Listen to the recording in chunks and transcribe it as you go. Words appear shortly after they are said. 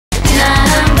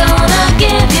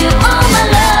do all my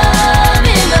love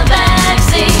in the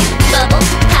backseat. Bubble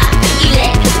pop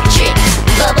electric,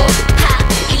 bubble pop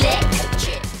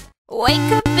electric. Wake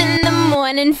up in the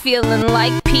morning feeling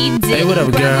like P Diddy. Hey, what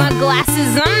up, girl? Grab my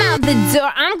glasses, I'm out the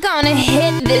door. I'm gonna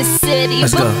hit this city.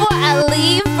 Let's go. Before I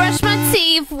leave, brush my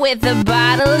teeth with a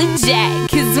bottle of Jack.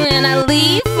 Cause when I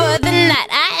leave for the night,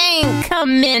 I ain't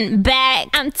coming back.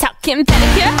 I'm talking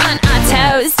pedicure on our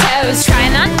toes, toes.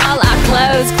 Trying on all our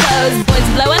clothes, clothes. Boys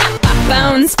blowing up our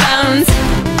phones, phones.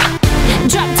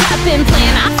 Drop top and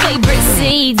playing our favorite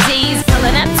CDs.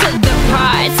 Pulling up to the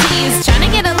parties, trying to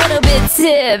get a little bit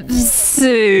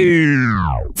tipsy.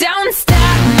 Don't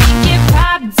stop, make it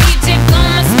pop, DJ blow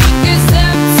my speakers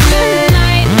up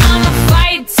tonight. I'ma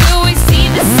fight till we see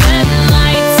the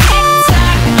sunlight. Tick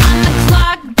tock on the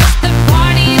clock, but the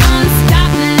party don't stop.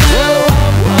 No.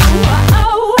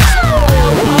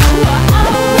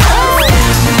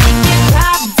 Make it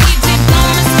pop, DJ blow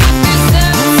my speakers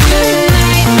up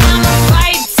tonight. I'ma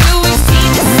fight till we see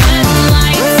the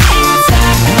sunlight. Tick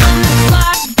tock on the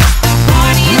clock, but the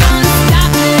party don't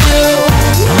stop. No.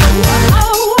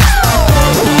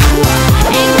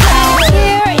 Ain't got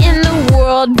care in the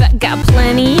world, but got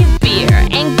plenty of beer.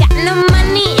 Ain't got no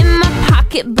money in my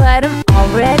pocket, but I'm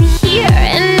already here.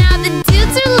 And now the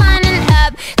dudes are lining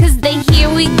up, cause they hear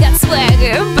we got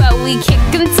swagger. But we kick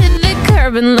them to the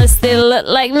curb unless they look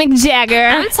like Mick Jagger.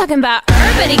 I'm talking about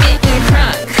everybody getting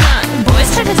crunk, crunk. Boys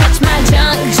try to touch my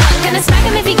junk, junk. Gonna smack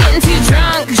him if he getting too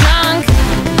drunk, drunk.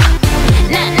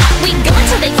 Nah, nah, we go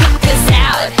until they kick us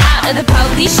out, out of the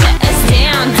police shut us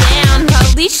down, down.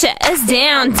 Police shut us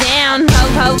down, down.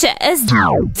 Po-po shut us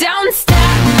down. Don't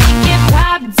stop, make it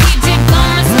pop, DJ blow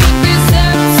my speakers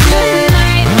up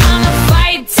tonight. I'ma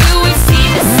fight till we see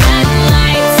the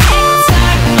sunlight. Tick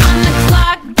tock on the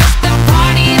clock, but the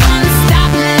party don't stop.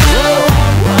 No.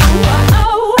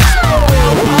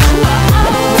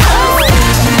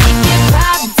 Make it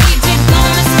pop, DJ blow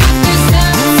my speakers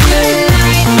up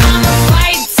tonight. I'ma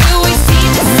fight till we see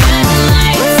the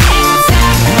sunlight. Tick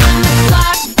tock on the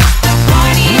clock, but the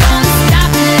party don't stop.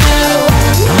 No.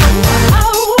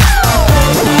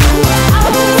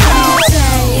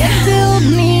 You build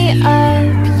me up,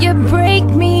 you break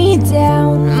me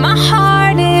down. My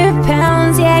heart it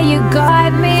pounds, yeah, you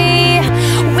got me.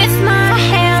 With my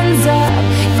hands up,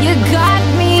 you got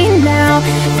me now.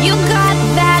 You got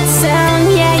that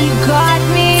sound, yeah, you got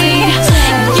me.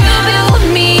 You build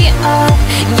me up,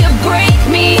 you break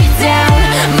me down.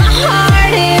 My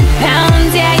heart it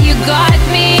pounds, yeah, you got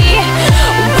me.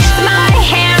 With my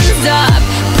hands up,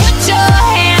 put your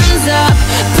hands up,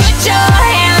 put your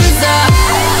hands up.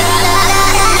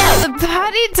 The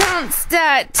party don't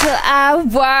start till I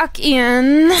walk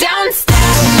in. Don't stop.